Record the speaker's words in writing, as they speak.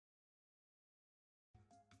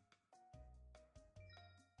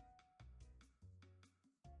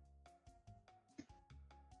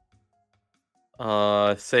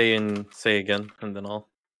Say again, and then I'll.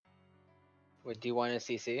 What do you want to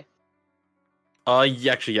CC?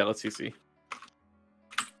 Yeah, actually, yeah. Let's see.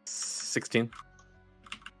 16.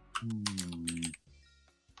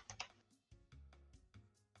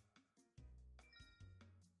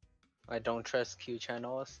 I don't trust Q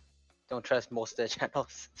channels. Don't trust most of the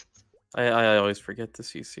channels. I always forget to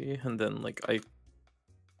CC, and then like I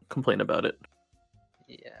complain about it.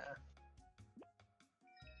 Yeah.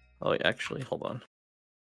 Oh, actually, hold on.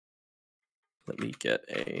 Let me get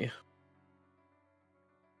a.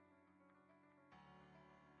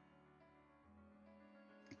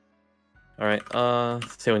 All right.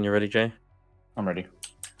 Say when you're ready, Jay. I'm ready.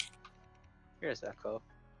 Here's Echo.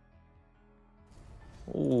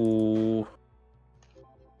 Ooh.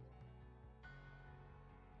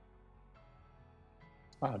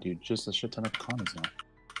 Wow, dude, just a shit ton of Kannas now.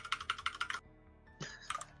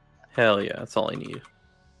 Hell yeah, that's all I need.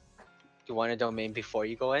 You want to domain before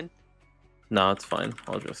you go in? No, it's fine.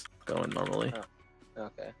 I'll just go in normally. Oh,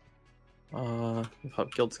 okay.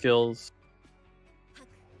 Have guild skills.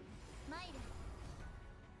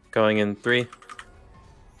 Going in 3,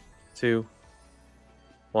 2,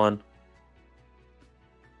 1.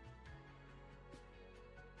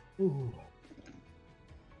 Ooh.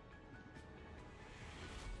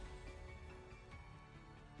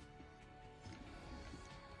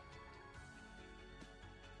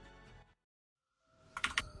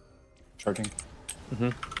 Charging.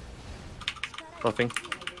 Buffing.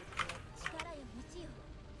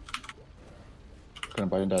 Gonna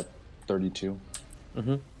buy into at 32.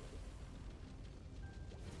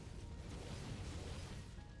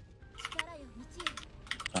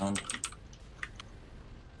 Found.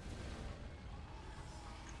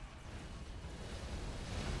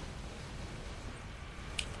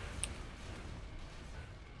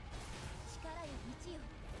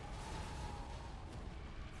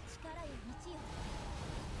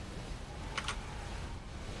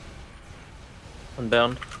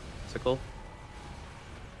 Unbound. Sickle.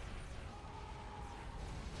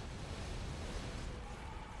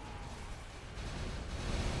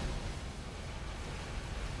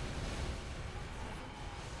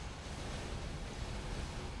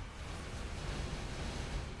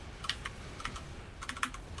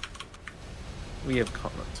 We have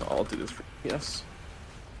Kanna, so I'll do this for yes.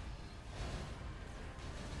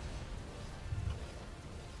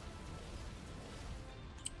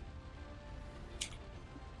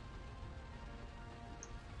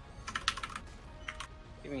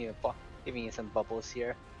 Giving you some bubbles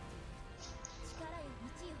here.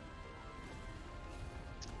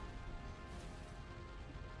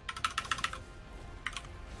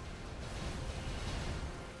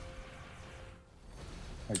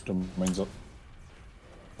 Like domains up.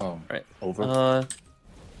 Oh, Right. over.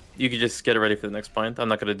 You could just get it ready for the next point. I'm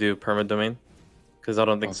not gonna do perma domain because I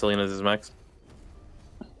don't think Selena's is max.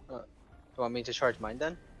 You want me to charge mine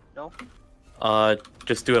then? No?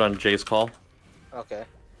 Just do it on Jay's call. Okay.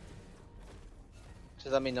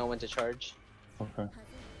 Just let me know when to charge. Okay.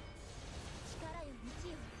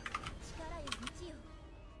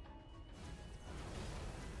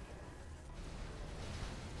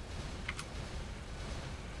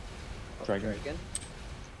 Dragon.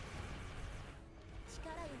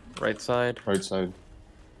 Right side. Right side.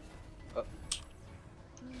 Oh.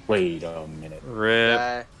 Wait a minute.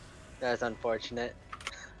 Rip. That's unfortunate.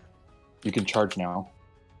 You can charge now.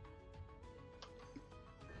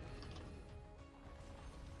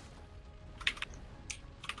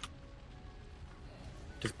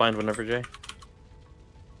 Just bind whenever, Jay.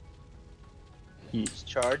 He's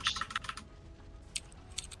charged.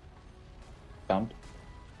 Found.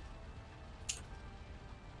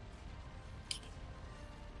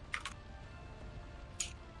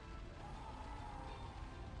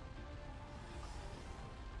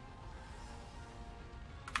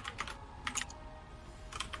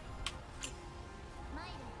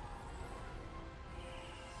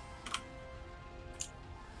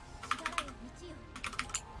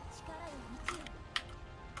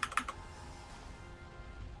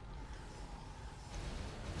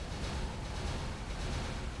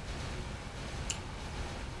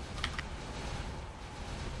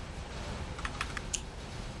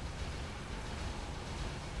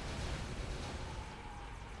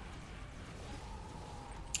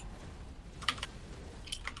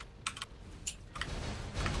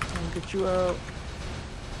 I'll get you out.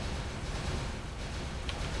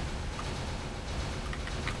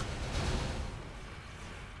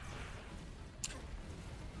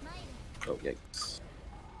 Oh, yikes.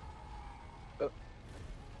 Oh.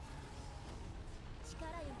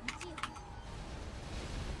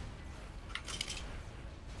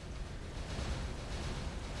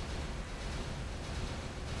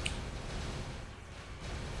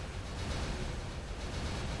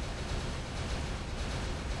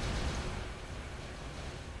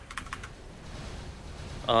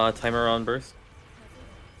 Timer on burst.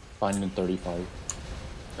 Bind in 35.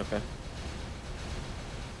 Okay.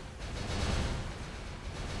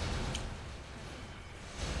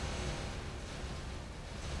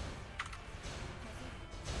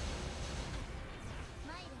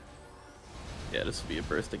 Yeah, this will be a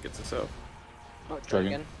burst that gets us out. Oh,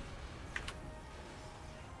 Dragon. dragon.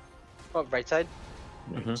 Oh, right side.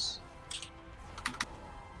 Nice.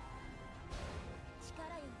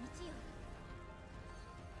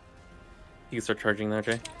 You can start charging now,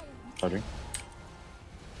 Jay. Charging.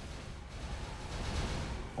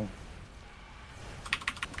 Oh.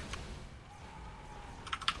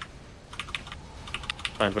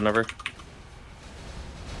 Fine, whenever.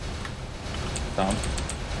 Down.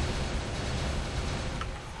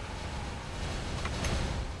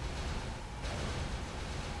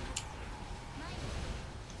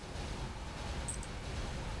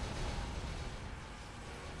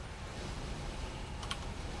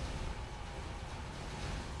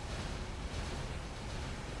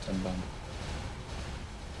 And down.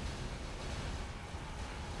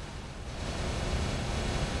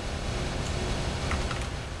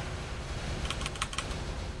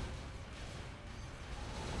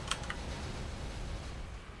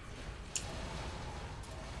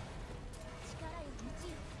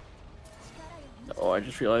 Oh, I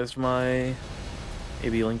just realized my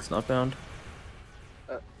AB link's not bound.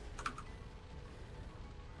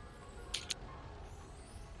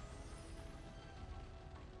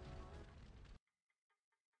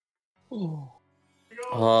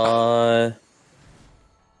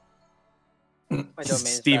 My domain's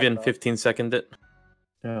Steven, backed up. 15 second it.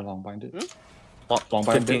 Yeah, long bind it. Long bind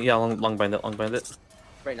 15, it? yeah, long bind it, long bind it.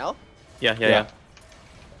 Right now? Yeah. Yeah.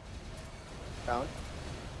 Down.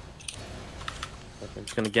 I'm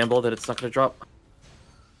just gonna gamble that it's not gonna drop.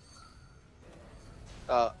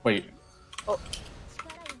 Wait.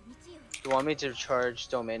 You want me to charge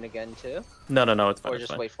domain again too? No, it's fine. Or It's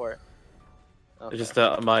just fine. wait for it? Okay. It's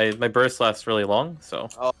just my burst lasts really long, so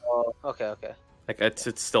Oh, okay. like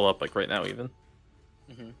it's still up like right now even.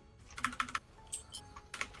 Mm-hmm.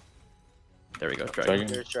 There we go, dragon.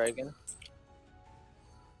 Here's dragon.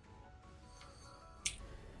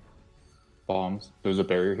 Bombs. There's a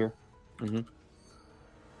barrier here. Mm-hmm.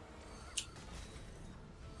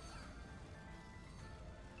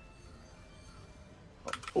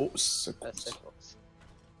 Oh, That's sickles. sickles.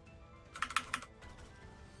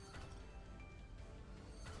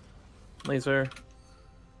 Laser.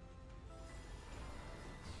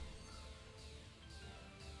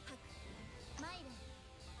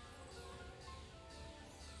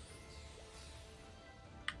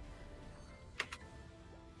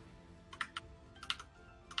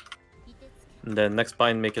 And then next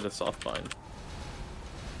bind, make it a soft bind.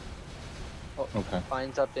 Oh, Okay.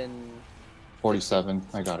 binds up in 47.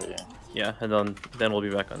 I got it, yeah. Yeah, and then we'll be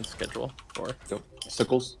back on schedule for. Yep.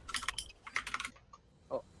 Sickles.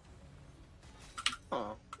 oh,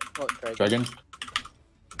 dragon. Dragon.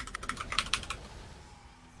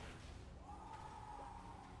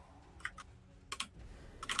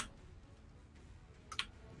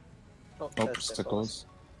 Oh, Oh, that's sickles.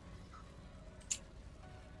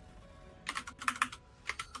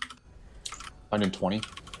 Bind in 20.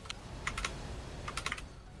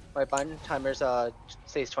 My bind timer's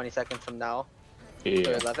stays 20 seconds from now. Yeah.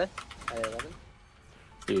 To 11. At 11.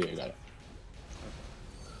 Yeah, I got it.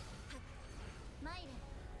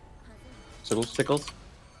 Sickles. Sickles.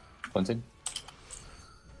 Cleansing.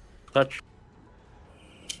 Touch.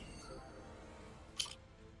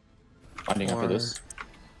 Binding after this.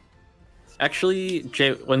 Actually,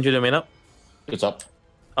 Jay, when's your domain up? It's up.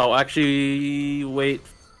 Oh, actually, wait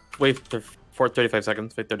for 35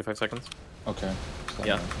 seconds. Wait 35 seconds. Okay. So,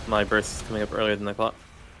 Yeah, my burst is coming up earlier than I thought.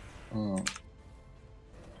 Oh.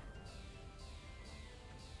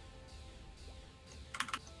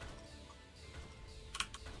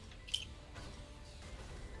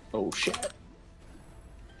 Oh shit.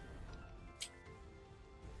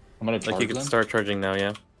 I'm gonna charge Like you can them. start charging now,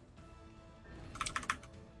 yeah.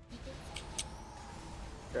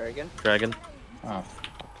 Dragon. Dragon. Ah, fuck.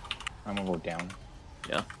 I'm gonna go down.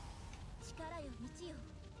 Yeah.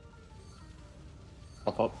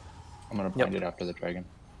 Up. I'm gonna bind it after the dragon.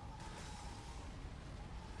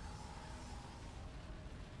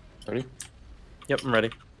 Ready? Yep, I'm ready.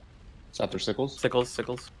 It's after sickles. Sickles.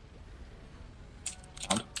 Sound.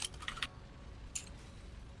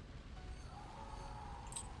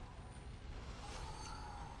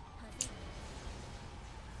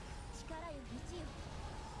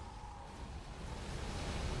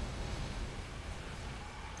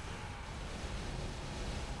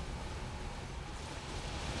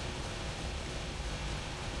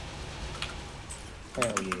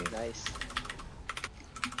 Hell yeah. Nice.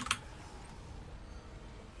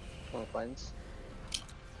 One cleanse.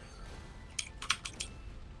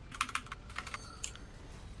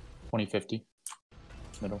 $20.50.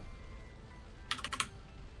 Middle.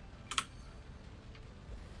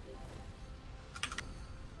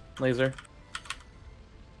 Laser.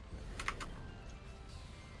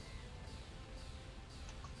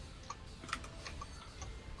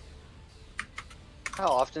 How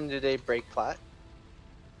often do they break flat?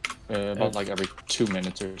 About like every 2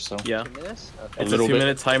 minutes or so. Yeah. 2 minutes? Okay. It's a little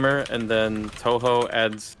 2-minute timer, and then Toho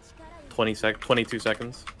adds 22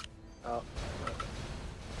 seconds. Oh.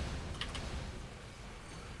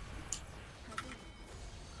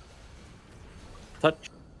 Touch.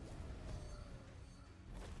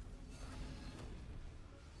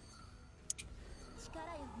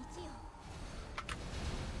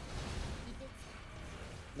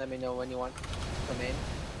 Let me know when you want to come in.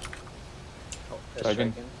 Oh, that's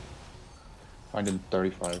Dragon. dragon. Finding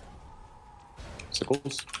 35.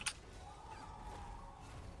 Sickles.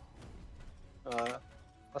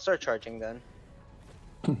 I'll start charging then.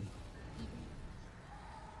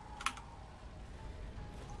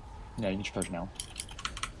 Yeah, you can charge now.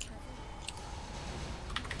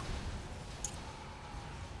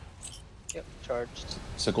 Yep, charged.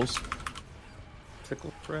 Sickles.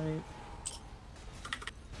 Sickle right.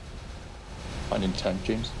 Finding 10,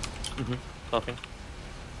 James. Talking.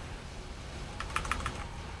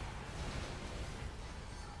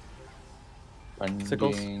 Finding...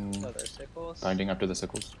 Sickles. Another sickles. Finding after the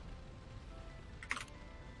sickles.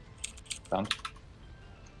 Found.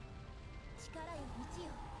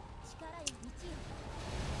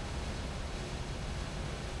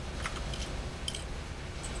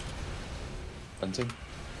 Fencing.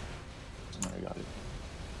 I got it.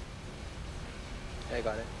 I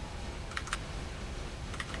got it.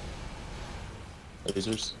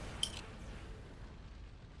 Lasers.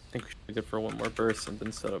 I think we should be good for one more burst and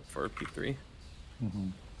then set up for P3.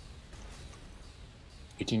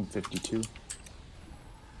 1852.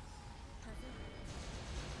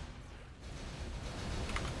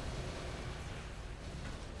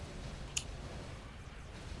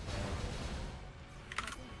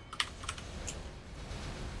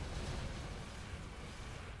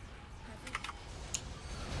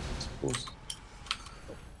 Sickles.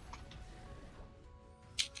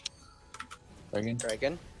 Dragon.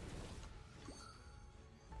 Dragon.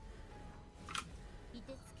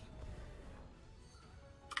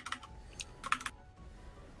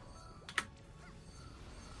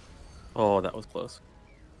 Oh, that was close.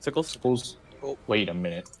 Sickles. Sickles. Oh. Wait a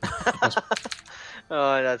minute.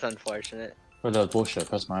 Oh, that's unfortunate. For the bullshit,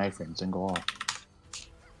 press my iframes and go off.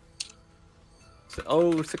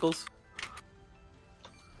 Oh, sickles.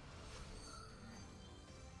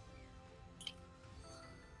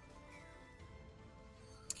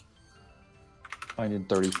 Finding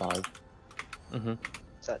 35. Mm-hmm.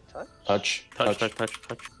 Is that touch? Touch.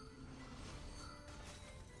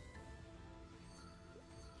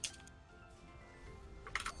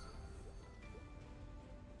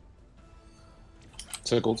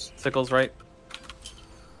 Sickles. Sickles right.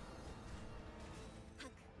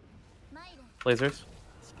 Lasers.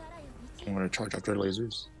 I'm gonna charge after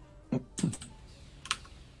lasers.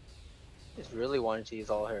 Just really wanted to use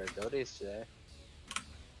all her abilities today.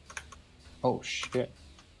 Oh shit.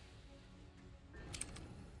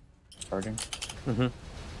 Charging. Mm-hmm.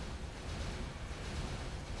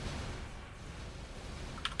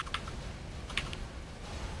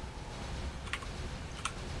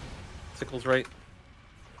 Sickles right.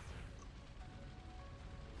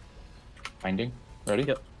 Finding. Ready?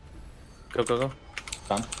 Yep. Go, go, go.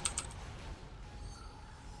 Done.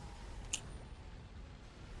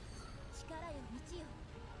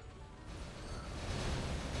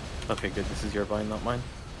 Okay, good. This is your vine, not mine.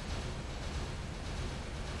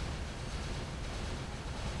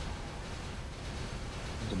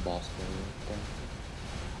 There's a boss right there.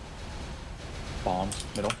 Bomb.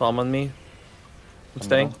 Middle. Bomb on me. I'm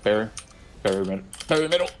staying. Barry. Barry middle. Barry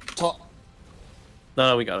middle. Top.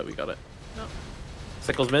 No, we got it. We got it. No.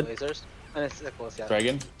 Sickles mid. Lasers. And it's sickles, yeah.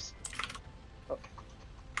 Dragon. Oh.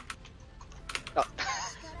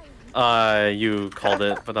 Oh. You called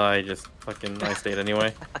it, but I just fucking I stayed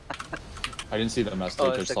anyway. I didn't see the message.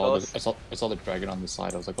 Oh, I sickles. saw the dragon on the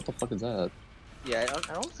side. I was like, what the fuck is that? Yeah,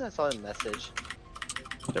 I don't think I saw a message.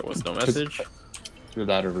 There was no message. Either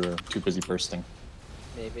that or we're too busy bursting.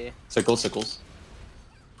 Maybe. Sickles.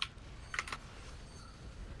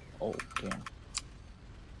 Oh, damn.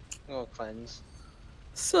 Oh, cleanse.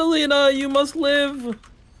 Selena, you must live.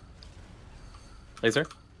 Laser.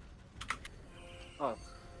 Oh.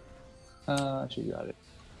 She got it.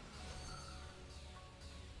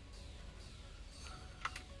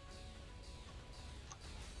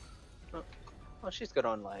 Oh, she's good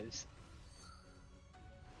on lives.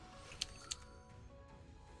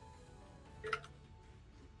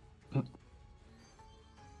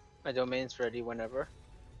 My domain's ready whenever.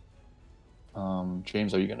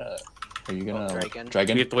 James, are you gonna dragon.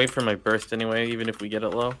 dragon? We have to wait for my burst anyway, even if we get it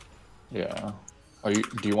low. Yeah.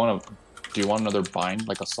 Do you want another bind,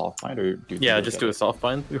 like a soft bind, or do you think Yeah, you'll just get do a it? soft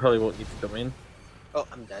bind. We probably won't need the domain. Oh,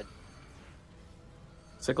 I'm dead.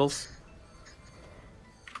 Sickles.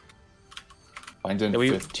 Bind's in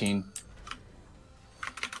Yeah, 15.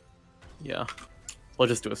 Yeah. We'll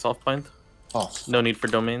just do a soft bind. Oh, No need for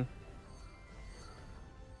domain.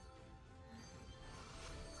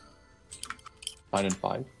 bind in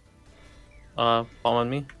 5. Bomb on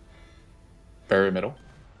me. Barrier middle.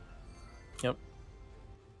 Yep.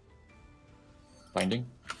 Binding.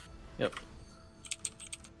 Yep.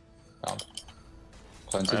 Bound.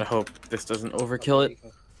 Cleansing. I hope this doesn't overkill it.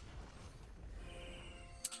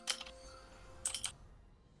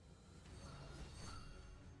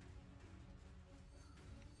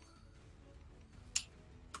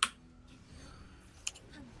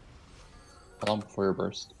 Hold on before your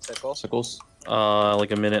burst. Sickle. Sickles.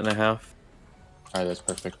 Like a minute and a half. Alright, that's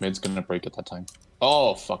perfect. Mid's gonna break at that time.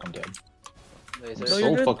 Oh, fuck, I'm dead. Laser. I'm No, so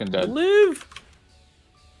you're good. fucking dead. Live!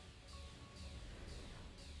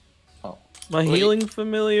 Oh. My Wait. healing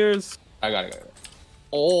familiars. I got it.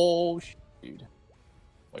 Oh, dude.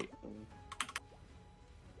 Wait.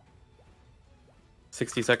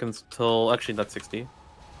 60 seconds till... Actually, not 60.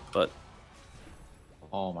 But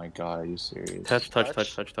Oh my god, are you serious? touch.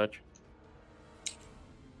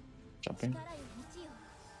 Jumping?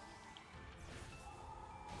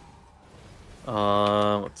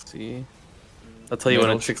 Let's see. I'll tell you when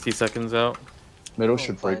it's 60 seconds out. Middle Oh,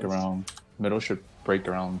 should break fine. around. Middle should break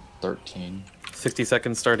around 13. 60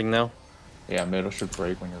 seconds starting now. Yeah, middle should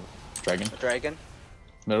break when your dragon. A dragon.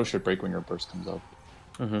 Middle should break when your burst comes up,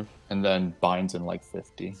 Mm-hmm. and then binds in like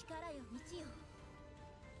 50.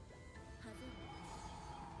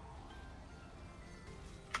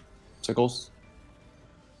 Sickles.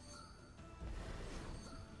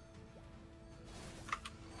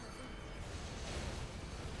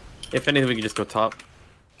 If anything, we can just go top.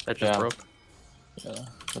 That just Yeah. broke. Yeah,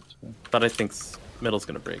 that's good. But I think middle's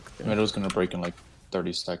gonna break. Middle's gonna break in like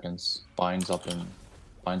 30 seconds. Binds up in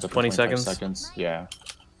 20 in 25 seconds? seconds. Yeah.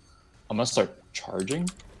 I'm gonna start charging.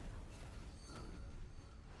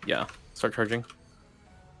 Yeah, start charging.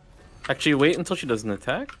 Actually, wait until she does an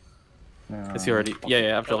attack. Is he already?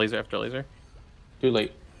 Yeah, after laser. Too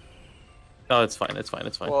late. Oh, it's fine.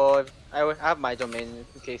 Well, I would have my domain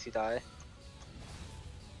in case he die.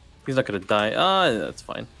 He's not gonna die. That's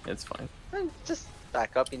fine. It's fine. Just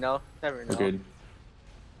back up, you know. Never know. We're good.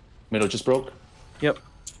 Middle just broke. Yep.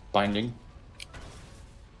 Binding.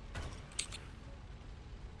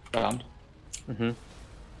 Bound. Mm-hmm.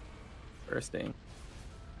 Bursting.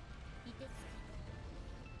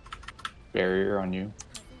 Barrier on you.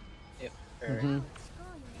 Yep. Mm-hmm.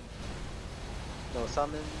 No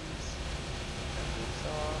summons. That boots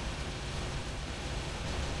off.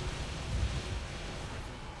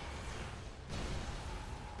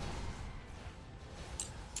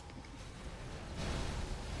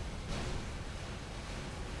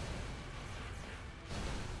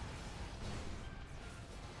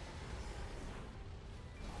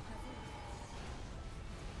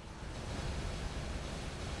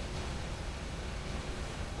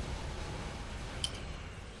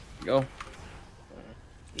 Go.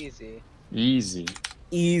 Easy. Easy.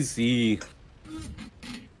 Easy.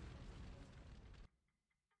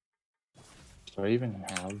 Do I even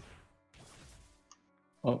have?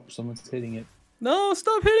 Oh, someone's hitting it. No,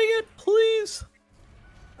 stop hitting it, please.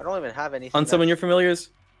 I don't even have anything. Unsummon your familiars.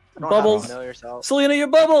 I don't Bubbles. Have yourself. Selena, your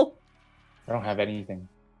bubble. I don't have anything.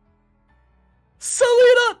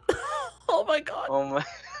 Selena. Oh my god. Oh my!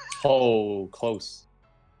 Oh, close.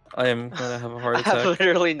 I am gonna have a heart I have attack.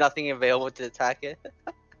 literally nothing available to attack it.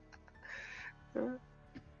 All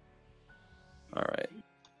right.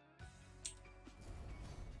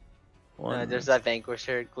 There's that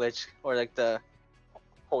Vanquisher glitch, or like the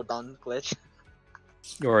hold on glitch.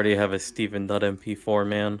 You already have a Steven.mp4,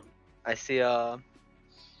 man. I see All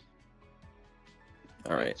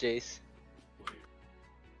right. Jace.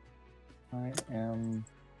 I am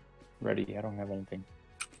ready. I don't have anything.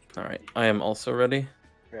 All right. I am also ready.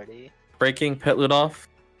 Ready? Breaking pet loot off.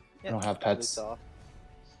 I don't have that pets. loot's off.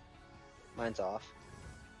 Mine's off.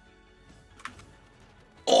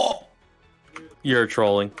 Oh! You're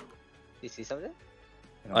trolling. You see something?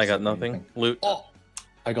 don't I got see nothing. anything. Loot. Oh!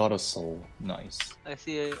 I got a soul. Nice. I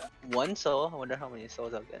see one soul. I wonder how many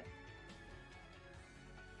souls I'll get.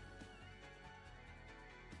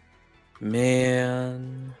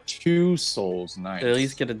 Man, 2 souls. Nice. at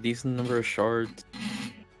least get a decent number of shards.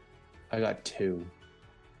 I got 2.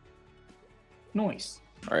 Nice.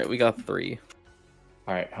 All right, we got 3.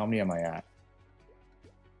 All right, how many am I at?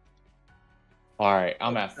 All right,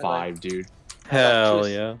 I'm at 5, dude. Hell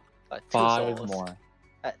yeah. 2 5 souls. more.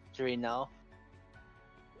 At 3 now.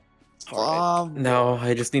 Now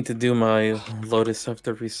I just need to do my Lotus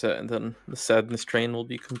after reset, and then the sadness train will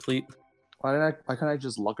be complete. Why can't I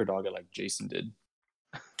just lucker dog it like Jason did?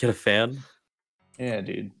 Get a fan. Yeah,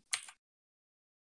 dude.